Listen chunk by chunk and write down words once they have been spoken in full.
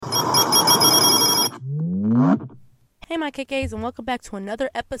Hey, my KKs, and welcome back to another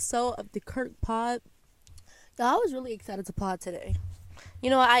episode of the Kirk Pod. Y'all, I was really excited to pod today. You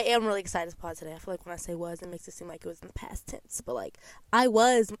know, I am really excited to pod today. I feel like when I say was, it makes it seem like it was in the past tense. But, I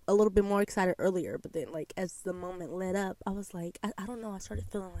was a little bit more excited earlier. But then, as the moment led up, I was like, I don't know. I started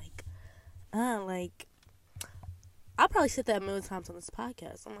feeling I'll probably said that a million times on this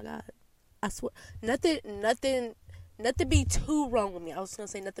podcast. Oh, my God. I swear. Nothing be too wrong with me. I was going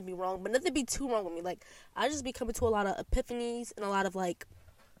to say nothing be wrong, but nothing be too wrong with me. I just be coming to a lot of epiphanies and a lot of,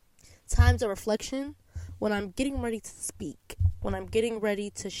 times of reflection when I'm getting ready to speak, when I'm getting ready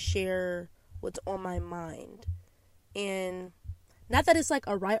to share what's on my mind. And not that it's,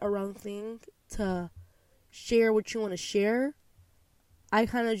 a right or wrong thing to share what you want to share. I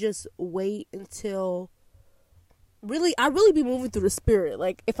kind of just wait until, I really be moving through the spirit.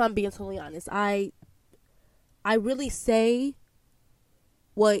 If I'm being totally honest, I really say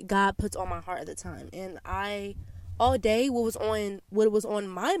what God puts on my heart at the time. And all day, what was on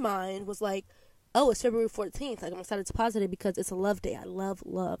my mind was it's February 14th. I'm excited to posit it because it's a love day. I love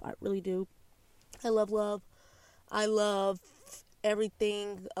love. I really do. I love love. I love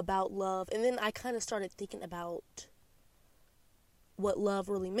everything about love. And then I kind of started thinking about what love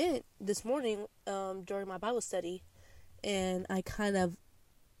really meant this morning during my Bible study. And I kind of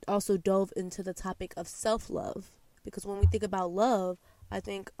also dove into the topic of self-love, because when we think about love, I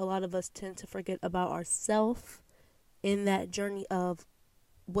think a lot of us tend to forget about ourselves in that journey of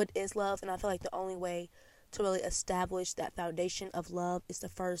what is love. And I feel like the only way to really establish that foundation of love is to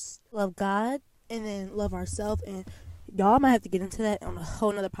first love God and then love ourselves. And y'all might have to get into that on a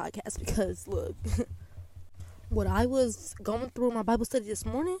whole nother podcast, because look, what I was going through my Bible study this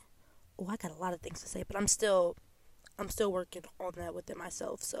morning, I got a lot of things to say, but I'm still working on that within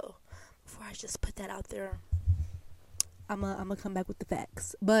myself. So before I just put that out there, I'm gonna come back with the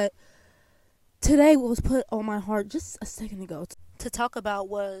facts. But today, what was put on my heart just a second ago to talk about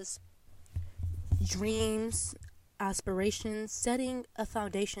was dreams, aspirations, setting a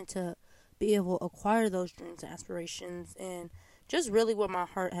foundation to be able to acquire those dreams and aspirations, and just really where my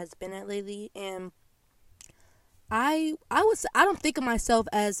heart has been at lately. And I don't think of myself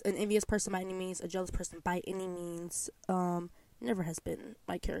as an envious person by any means, a jealous person by any means. Never has been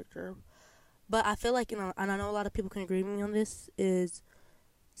my character. But I feel like, and I know a lot of people can agree with me on this, is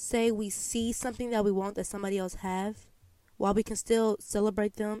say we see something that we want that somebody else have, while we can still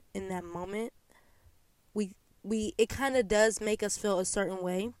celebrate them in that moment, it kind of does make us feel a certain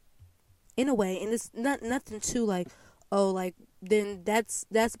way, in a way. And it's nothing too then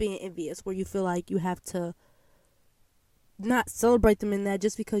that's being envious, where you feel like you have to not celebrate them in that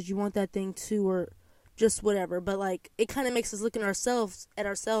just because you want that thing too, or just whatever. But it kind of makes us look at ourselves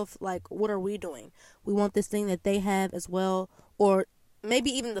what are we doing? We want this thing that they have as well, or maybe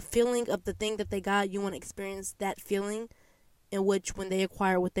even the feeling of the thing that they got. You want to experience that feeling, in which when they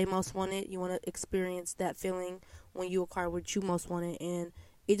acquire what they most wanted, you want to experience that feeling when you acquire what you most wanted. And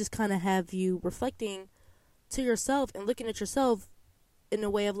it just kind of have you reflecting to yourself and looking at yourself in a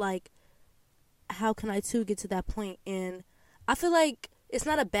way of how can I too get to that point? And I feel like it's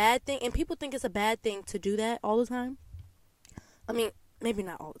not a bad thing, and people think it's a bad thing to do that all the time. I mean, maybe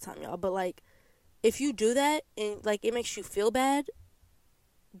not all the time, y'all, but if you do that and it makes you feel bad,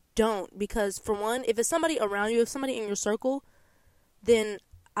 don't. Because for one, if it's somebody around you, if somebody in your circle, then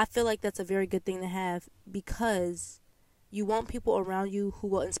I feel like that's a very good thing to have, because you want people around you who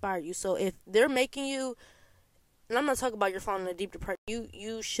will inspire you. So if they're making you, and I'm not talking about you're falling in a deep depression,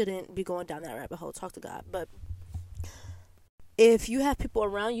 you shouldn't be going down that rabbit hole. Talk to God. But if you have people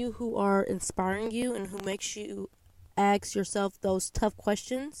around you who are inspiring you and who makes you ask yourself those tough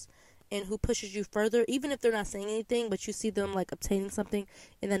questions, and who pushes you further, even if they're not saying anything, but you see them obtaining something,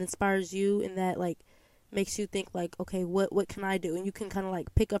 and that inspires you, and that makes you think okay, what can I do? And you can kind of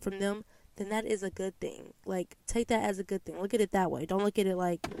pick up from them, then that is a good thing. Take that as a good thing. Look at it that way. Don't look at it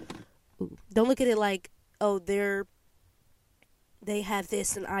don't look at it oh, they have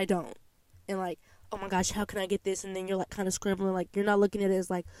this and I don't. And oh my gosh, how can I get this? And then you're kind of scrambling. You're not looking at it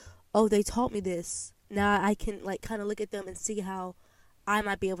as oh, they taught me this. Now I can kind of look at them and see how I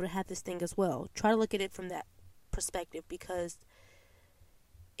might be able to have this thing as well. Try to look at it from that perspective, because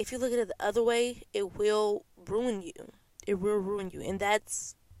if you look at it the other way, it will ruin you. It will ruin you. And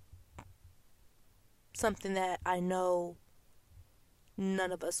that's something that I know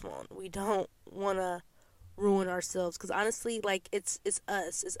none of us want. We don't want to ruin ourselves, because honestly, it's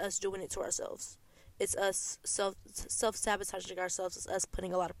us. It's us doing it to ourselves. It's us self-sabotaging ourselves. It's us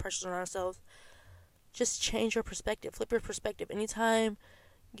putting a lot of pressure on ourselves. Just change your perspective. Flip your perspective. Anytime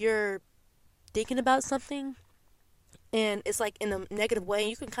you're thinking about something and it's in a negative way,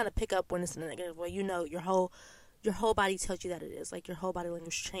 you can kind of pick up when it's in a negative way. Your whole your whole body tells you that it is. Like, your whole body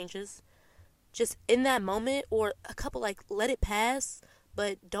language changes. Just in that moment, or a couple, like, let it pass,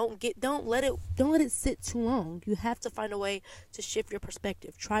 but don't let it sit too long. You have to find a way to shift your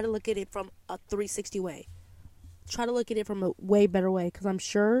perspective. Try to look at it from a 360 way. Try to look at it from a way better way, because I'm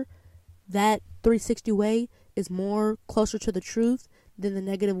sure that 360 way is more closer to the truth than the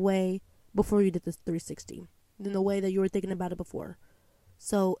negative way before you did this 360, than the way that you were thinking about it before.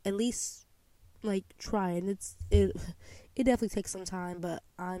 So at least, like, try. And it definitely takes some time, but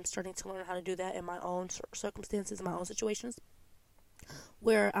I'm starting to learn how to do that in my own circumstances, in my own situations,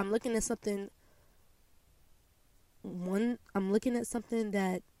 where I'm looking at something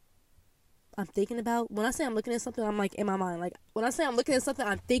that I'm thinking about. When I say I'm looking at something, I'm like in my mind. Like, when I say I'm looking at something,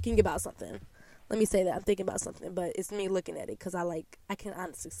 I'm thinking about something. Let me say that. I'm thinking about something, but it's me looking at it, because I can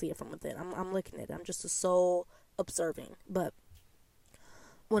honestly see it from within. I'm looking at it. I'm just a soul observing. But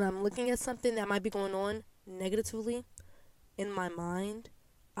when I'm looking at something that might be going on negatively in my mind,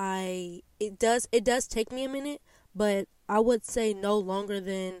 it does take me a minute, but I would say no longer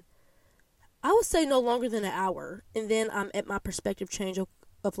than an hour, and then I'm at my perspective change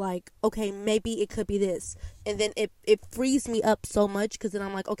of like, okay, maybe it could be this, and then it frees me up so much, because then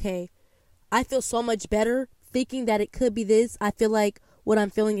I'm like, okay, I feel so much better thinking that it could be this. I feel like what I'm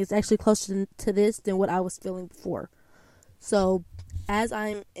feeling is actually closer to this than what I was feeling before. So as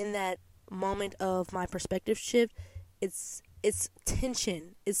I'm in that moment of my perspective shift, it's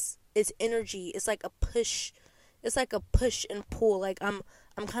tension, it's energy, it's like a push and pull. Like, I'm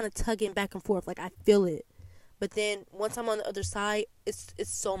kind of tugging back and forth, like I feel it. But then once I'm on the other side, it's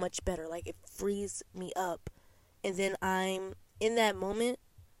so much better. Like, it frees me up. And then I'm in that moment.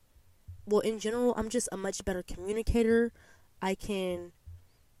 Well, in general, I'm just a much better communicator. I can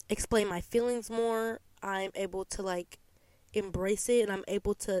explain my feelings more. I'm able to, like, embrace it, and I'm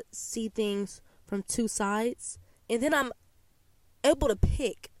able to see things from two sides. And then I'm able to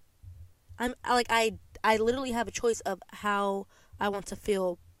pick. I literally have a choice of how I want to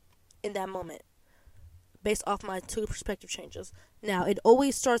feel in that moment, based off my two perspective changes. Now, it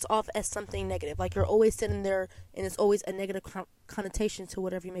always starts off as something negative. Like, you're always sitting there, and it's always a negative connotation to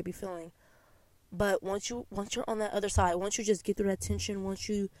whatever you may be feeling. But once you're on that other side, once you just get through that tension, once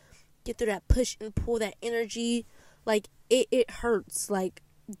you get through that push and pull, that energy, like, it hurts. Like,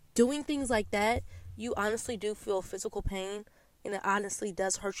 doing things like that, you honestly do feel physical pain, and it honestly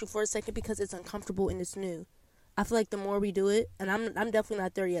does hurt you for a second, because it's uncomfortable and it's new. I feel like the more we do it, and I'm definitely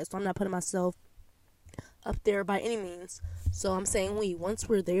not there yet, so I'm not putting myself up there by any means. So I'm saying once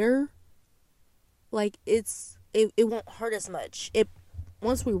we're there, like, it won't hurt as much.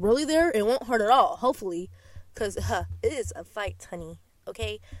 Once we're really there, it won't hurt at all, hopefully, because it is a fight, honey.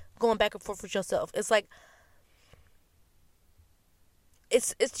 Okay, going back and forth with yourself. It's like,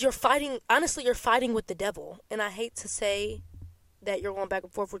 it's you're fighting. Honestly, you're fighting with the devil, and I hate to say that you're going back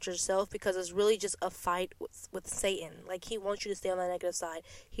and forth with yourself, because it's really just a fight with Satan. Like, he wants you to stay on that negative side.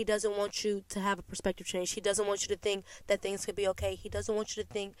 He doesn't want you to have a perspective change. He doesn't want you to think that things could be okay. He doesn't want you to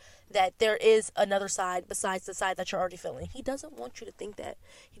think that there is another side besides the side that you're already feeling. He doesn't want you to think that.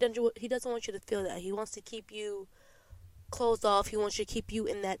 He doesn't want you to feel that. He wants to keep you closed off. He wants you to keep you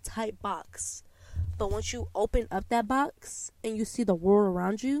in that tight box. But once you open up that box and you see the world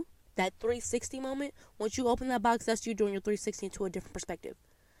around you, that 360 moment, once you open that box, that's you doing your 360 into a different perspective.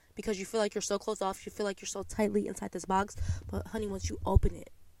 Because you feel like you're so closed off, you feel like you're so tightly inside this box. But honey, once you open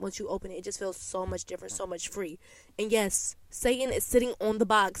it, it just feels so much different, so much free. And yes, Satan is sitting on the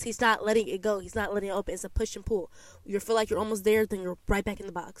box. He's not letting it go. He's not letting it open. It's a push and pull. You feel like you're almost there, then you're right back in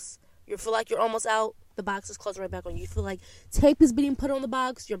the box. You feel like you're almost out, the box is closed right back on you. You feel like tape is being put on the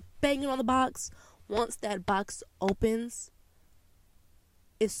box, you're banging on the box. Once that box opens,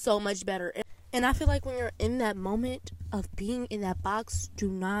 it's so much better. And I feel like when you're in that moment of being in that box, do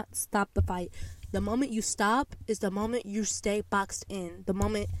not stop the fight. The moment you stop is the moment you stay boxed in. The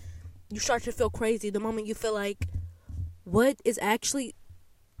moment you start to feel crazy. The moment you feel like what is actually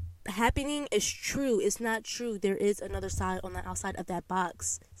happening is true. It's not true. There is another side on the outside of that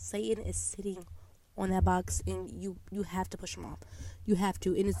box. Satan is sitting on that box, and you have to push him off. You have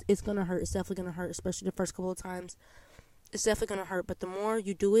to. And it's going to hurt. It's definitely going to hurt, especially the first couple of times. It's definitely going to hurt. But the more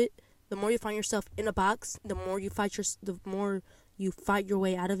you do it, the more you find yourself in a box, the more you fight your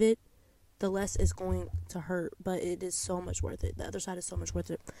way out of it, the less it's going to hurt. But it is so much worth it. The other side is so much worth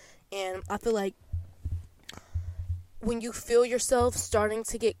it. And I feel like when you feel yourself starting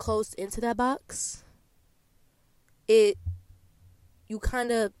to get close into that box, it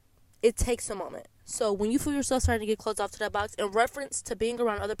takes a moment. So when you feel yourself starting to get close off to that box, in reference to being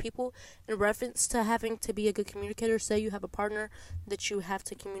around other people, in reference to having to be a good communicator, say you have a partner that you have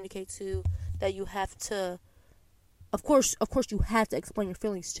to communicate to, that you have to Of course, you have to explain your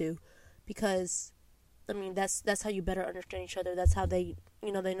feelings too, because I mean that's how you better understand each other. That's how they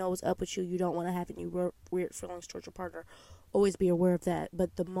they know what's up with you. You don't want to have any weird feelings towards your partner. Always be aware of that.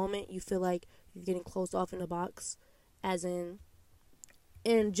 But the moment you feel like you're getting closed off in a box, as in,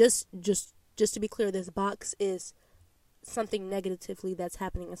 and just to be clear, this box is something negatively that's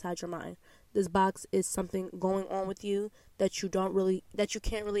happening inside your mind. This box is something going on with you that you can't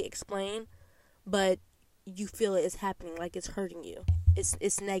really explain, but you feel it is happening, like it's hurting you.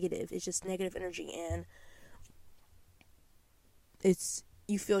 It's negative. It's just negative energy, and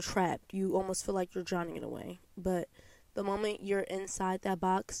you feel trapped. You almost feel like you're drowning in a way. But the moment you're inside that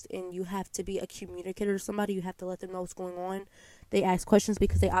box and you have to be a communicator to somebody, you have to let them know what's going on. They ask questions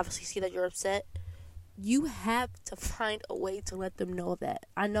because they obviously see that you're upset. You have to find a way to let them know that.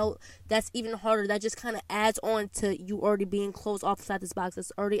 I know that's even harder. That just kind of adds on to you already being closed off inside this box.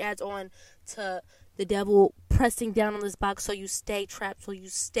 This already adds on to the devil pressing down on this box, so you stay trapped, so you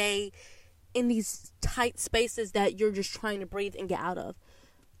stay in these tight spaces that you're just trying to breathe and get out of.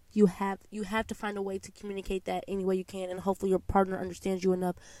 You have to find a way to communicate that any way you can, and hopefully your partner understands you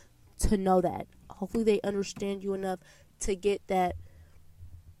enough to know that. Hopefully they understand you enough to get that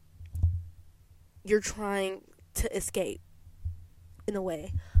you're trying to escape, in a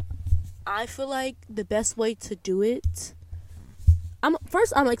way. I feel like the best way to do it, I'm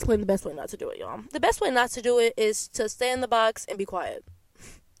gonna explain the best way not to do it, y'all. The best way not to do it is to stay in the box and be quiet.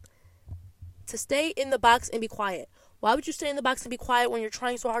 To stay in the box and be quiet. Why would you stay in the box and be quiet when you're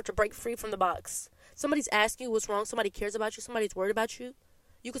trying so hard to break free from the box? Somebody's asking you what's wrong. Somebody cares about you. Somebody's worried about you.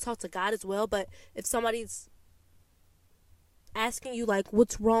 You could talk to God as well, but if somebody's asking you, like,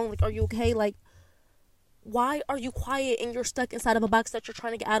 what's wrong? Like, are you okay? Like, why are you quiet and you're stuck inside of a box that you're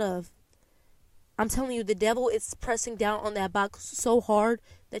trying to get out of? I'm telling you, the devil is pressing down on that box so hard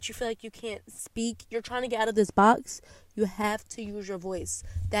that you feel like you can't speak. You're trying to get out of this box. You have to use your voice.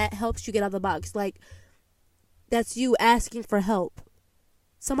 That helps you get out of the box. Like, that's you asking for help.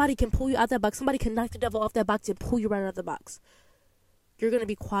 Somebody can pull you out of that box. Somebody can knock the devil off that box and pull you right out of the box. You're going to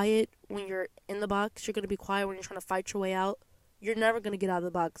be quiet when you're in the box. You're going to be quiet when you're trying to fight your way out. You're never going to get out of the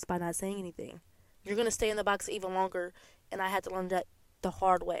box by not saying anything. You're going to stay in the box even longer, and I had to learn that the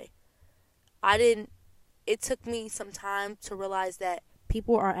hard way. It took me some time to realize that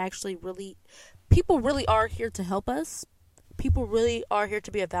people really are here to help us. People really are here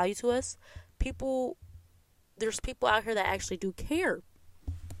to be of value to us. There's people out here that actually do care.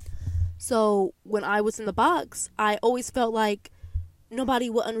 So when I was in the box, I always felt like nobody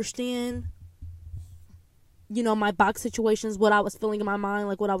would understand, my box situations, what I was feeling in my mind,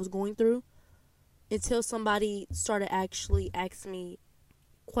 like what I was going through, until somebody started actually asking me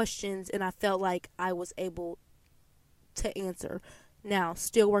questions and I felt like I was able to answer. Now,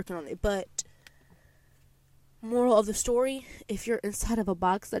 still working on it, but moral of the story, if you're inside of a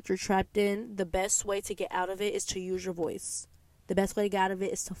box that you're trapped in, the best way to get out of it is to use your voice. The best way to get out of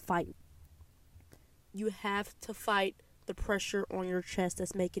it is to fight. You have to fight the pressure on your chest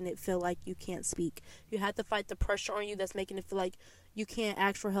that's making it feel like you can't speak. You have to fight the pressure on you that's making it feel like you can't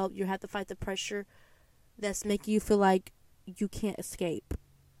ask for help. You have to fight the pressure that's making you feel like you can't escape.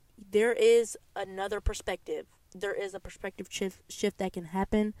 There is another perspective. There is a perspective shift that can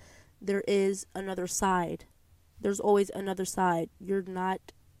happen. There is another side. There's always another side. You're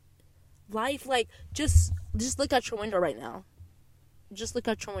not life, like, just look out your window right now. Just look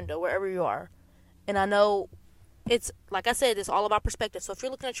out your window wherever you are. And I know it's, like I said, it's all about perspective. So if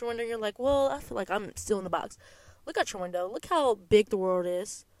you're looking at your window and you're like, well, I feel like I'm still in the box. Look out your window. Look how big the world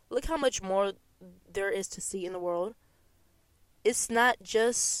is. Look how much more there is to see in the world. It's not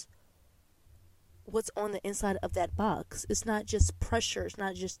just what's on the inside of that box. It's not just pressure. It's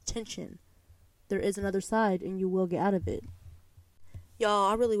not just tension. There is another side, and you will get out of it. Y'all,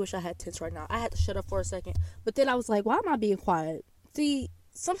 I really wish I had tents right now. I had to shut up for a second. But then I was like, why am I being quiet? See,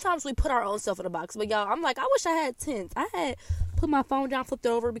 sometimes we put our own self in a box. But y'all, I'm like, I wish I had tents. I had put my phone down, flipped it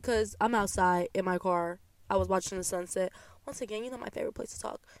over, because I'm outside in my car. I was watching the sunset. Once again, my favorite place to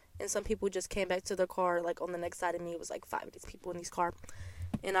talk. And some people just came back to their car, like, on the next side of me. It was like 5 of these people in these car.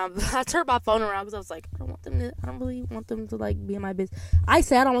 And I turned my phone around because I was like, I don't really want them to, like, be in my business. I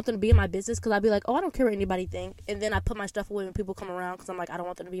say I don't want them to be in my business because I'd be like, oh, I don't care what anybody think. And then I put my stuff away when people come around because I'm like, I don't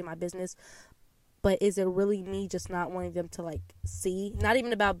want them to be in my business. But is it really me just not wanting them to, like, see? Not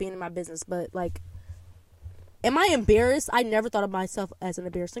even about being in my business, but, like, am I embarrassed? I never thought of myself as an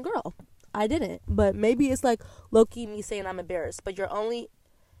embarrassing girl. I didn't. But maybe it's, like, low-key me saying I'm embarrassed. But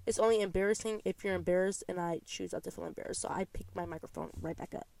it's only embarrassing if you're embarrassed, and I choose not to feel embarrassed. So I picked my microphone right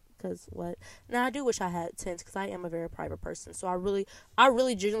back up. Because what? Now, I do wish I had tents because I am a very private person. So I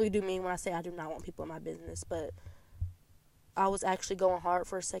really genuinely do mean when I say I do not want people in my business. But I was actually going hard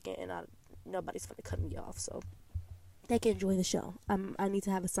for a second, and nobody's gonna cut me off, so they can enjoy the show. I need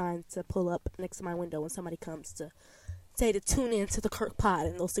to have a sign to pull up next to my window when somebody comes to say to tune in to the Kirk Pod,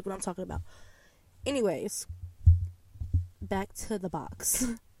 and they'll see what I'm talking about. Anyways, back to the box.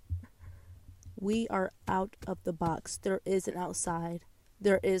 We are out of the box. There is an outside.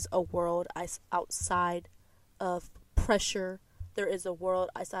 There is a world outside of pressure. There is a world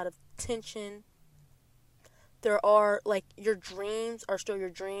outside of tension. There are, like, your dreams are still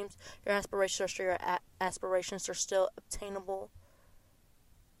your dreams. Your aspirations are still your aspirations. They're still obtainable.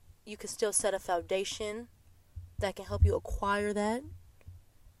 You can still set a foundation that can help you acquire that.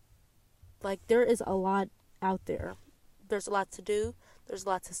 Like, there is a lot out there. There's a lot to do. There's a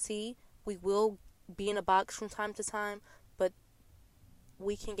lot to see. We will be in a box from time to time, but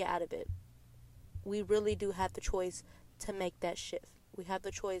we can get out of it. We really do have the choice to make that shift. We have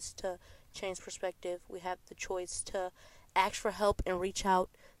the choice to change perspective. We have the choice to ask for help and reach out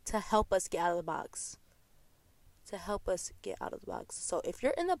to help us get out of the box. To help us get out of the box. So if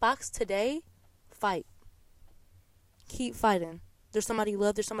you're in the box today, fight. Keep fighting. There's somebody you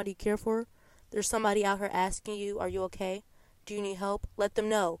love. There's somebody you care for. There's somebody out here asking you, are you okay? Do you need help? Let them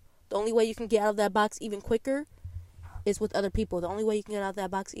know. The only way you can get out of that box even quicker is with other people. The only way you can get out of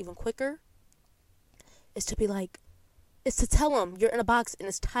that box even quicker is to be like, is to tell them you're in a box and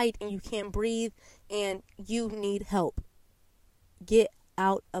it's tight and you can't breathe and you need help. Get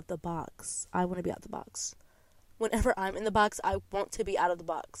out of the box. I want to be out of the box. Whenever I'm in the box, I want to be out of the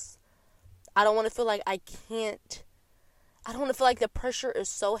box. I don't want to feel like I don't want to feel like the pressure is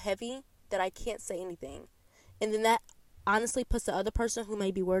so heavy that I can't say anything. And then that honestly puts the other person who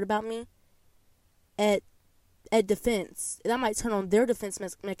may be worried about me at defense. That might turn on their defense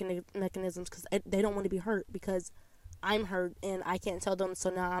mechanisms because they don't want to be hurt because I'm hurt and I can't tell them. So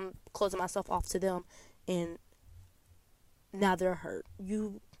now I'm closing myself off to them and now they're hurt.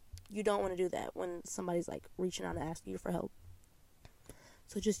 You don't want to do that when somebody's like reaching out and asking you for help.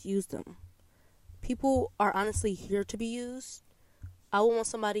 So just use them. People are honestly here to be used. I would want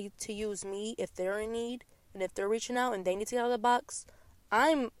somebody to use me if they're in need and if they're reaching out and they need to get out of the box.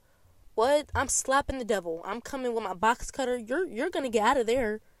 I'm slapping the devil. I'm coming with my box cutter. You're gonna get out of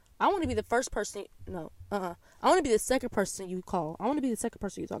there. I want to be the first person. I want to be the second person you call. I want to be the second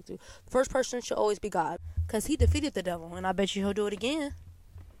person you talk to. The first person should always be God, because he defeated the devil, and I bet you he'll do it again.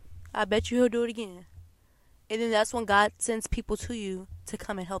 I bet you he'll do it again. And then that's when God sends people to you to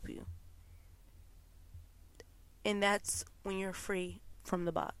come and help you. And that's when you're free from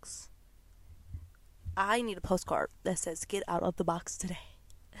the box. I need a postcard that says, get out of the box today.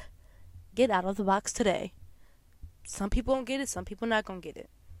 Get out of the box today. Some people won't get it, some people not gonna get it.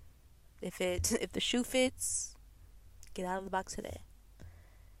 If the shoe fits, get out of the box today.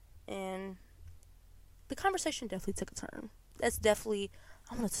 And the conversation definitely took a turn.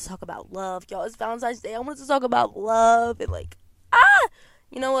 I wanted to talk about love, y'all. It's Valentine's Day. I wanted to talk about love and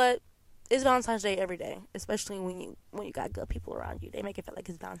you know what? It's Valentine's Day every day, especially when you got good people around you. They make it feel like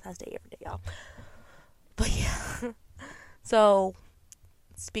it's Valentine's Day every day, y'all. But yeah. So,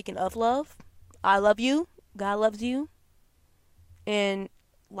 speaking of love, I love you. God loves you. And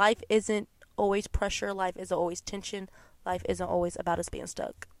life isn't always pressure. Life isn't always tension. Life isn't always about us being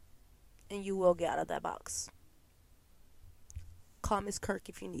stuck. And you will get out of that box. Call Miss Kirk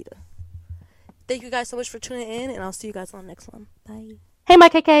if you need her. Thank you guys so much for tuning in, and I'll see you guys on the next one. Bye. Hey, my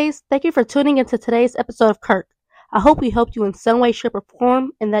KKs. Thank you for tuning into today's episode of Kirk. I hope we helped you in some way, shape, or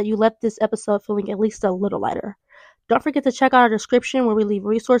form, and that you left this episode feeling at least a little lighter. Don't forget to check out our description where we leave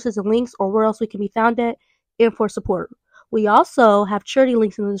resources and links or where else we can be found at and for support. We also have charity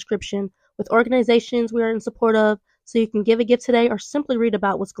links in the description with organizations we are in support of, so you can give a gift today or simply read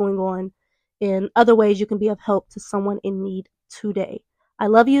about what's going on and other ways you can be of help to someone in need today. I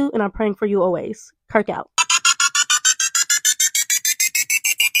love you, and I'm praying for you always. Kirk out.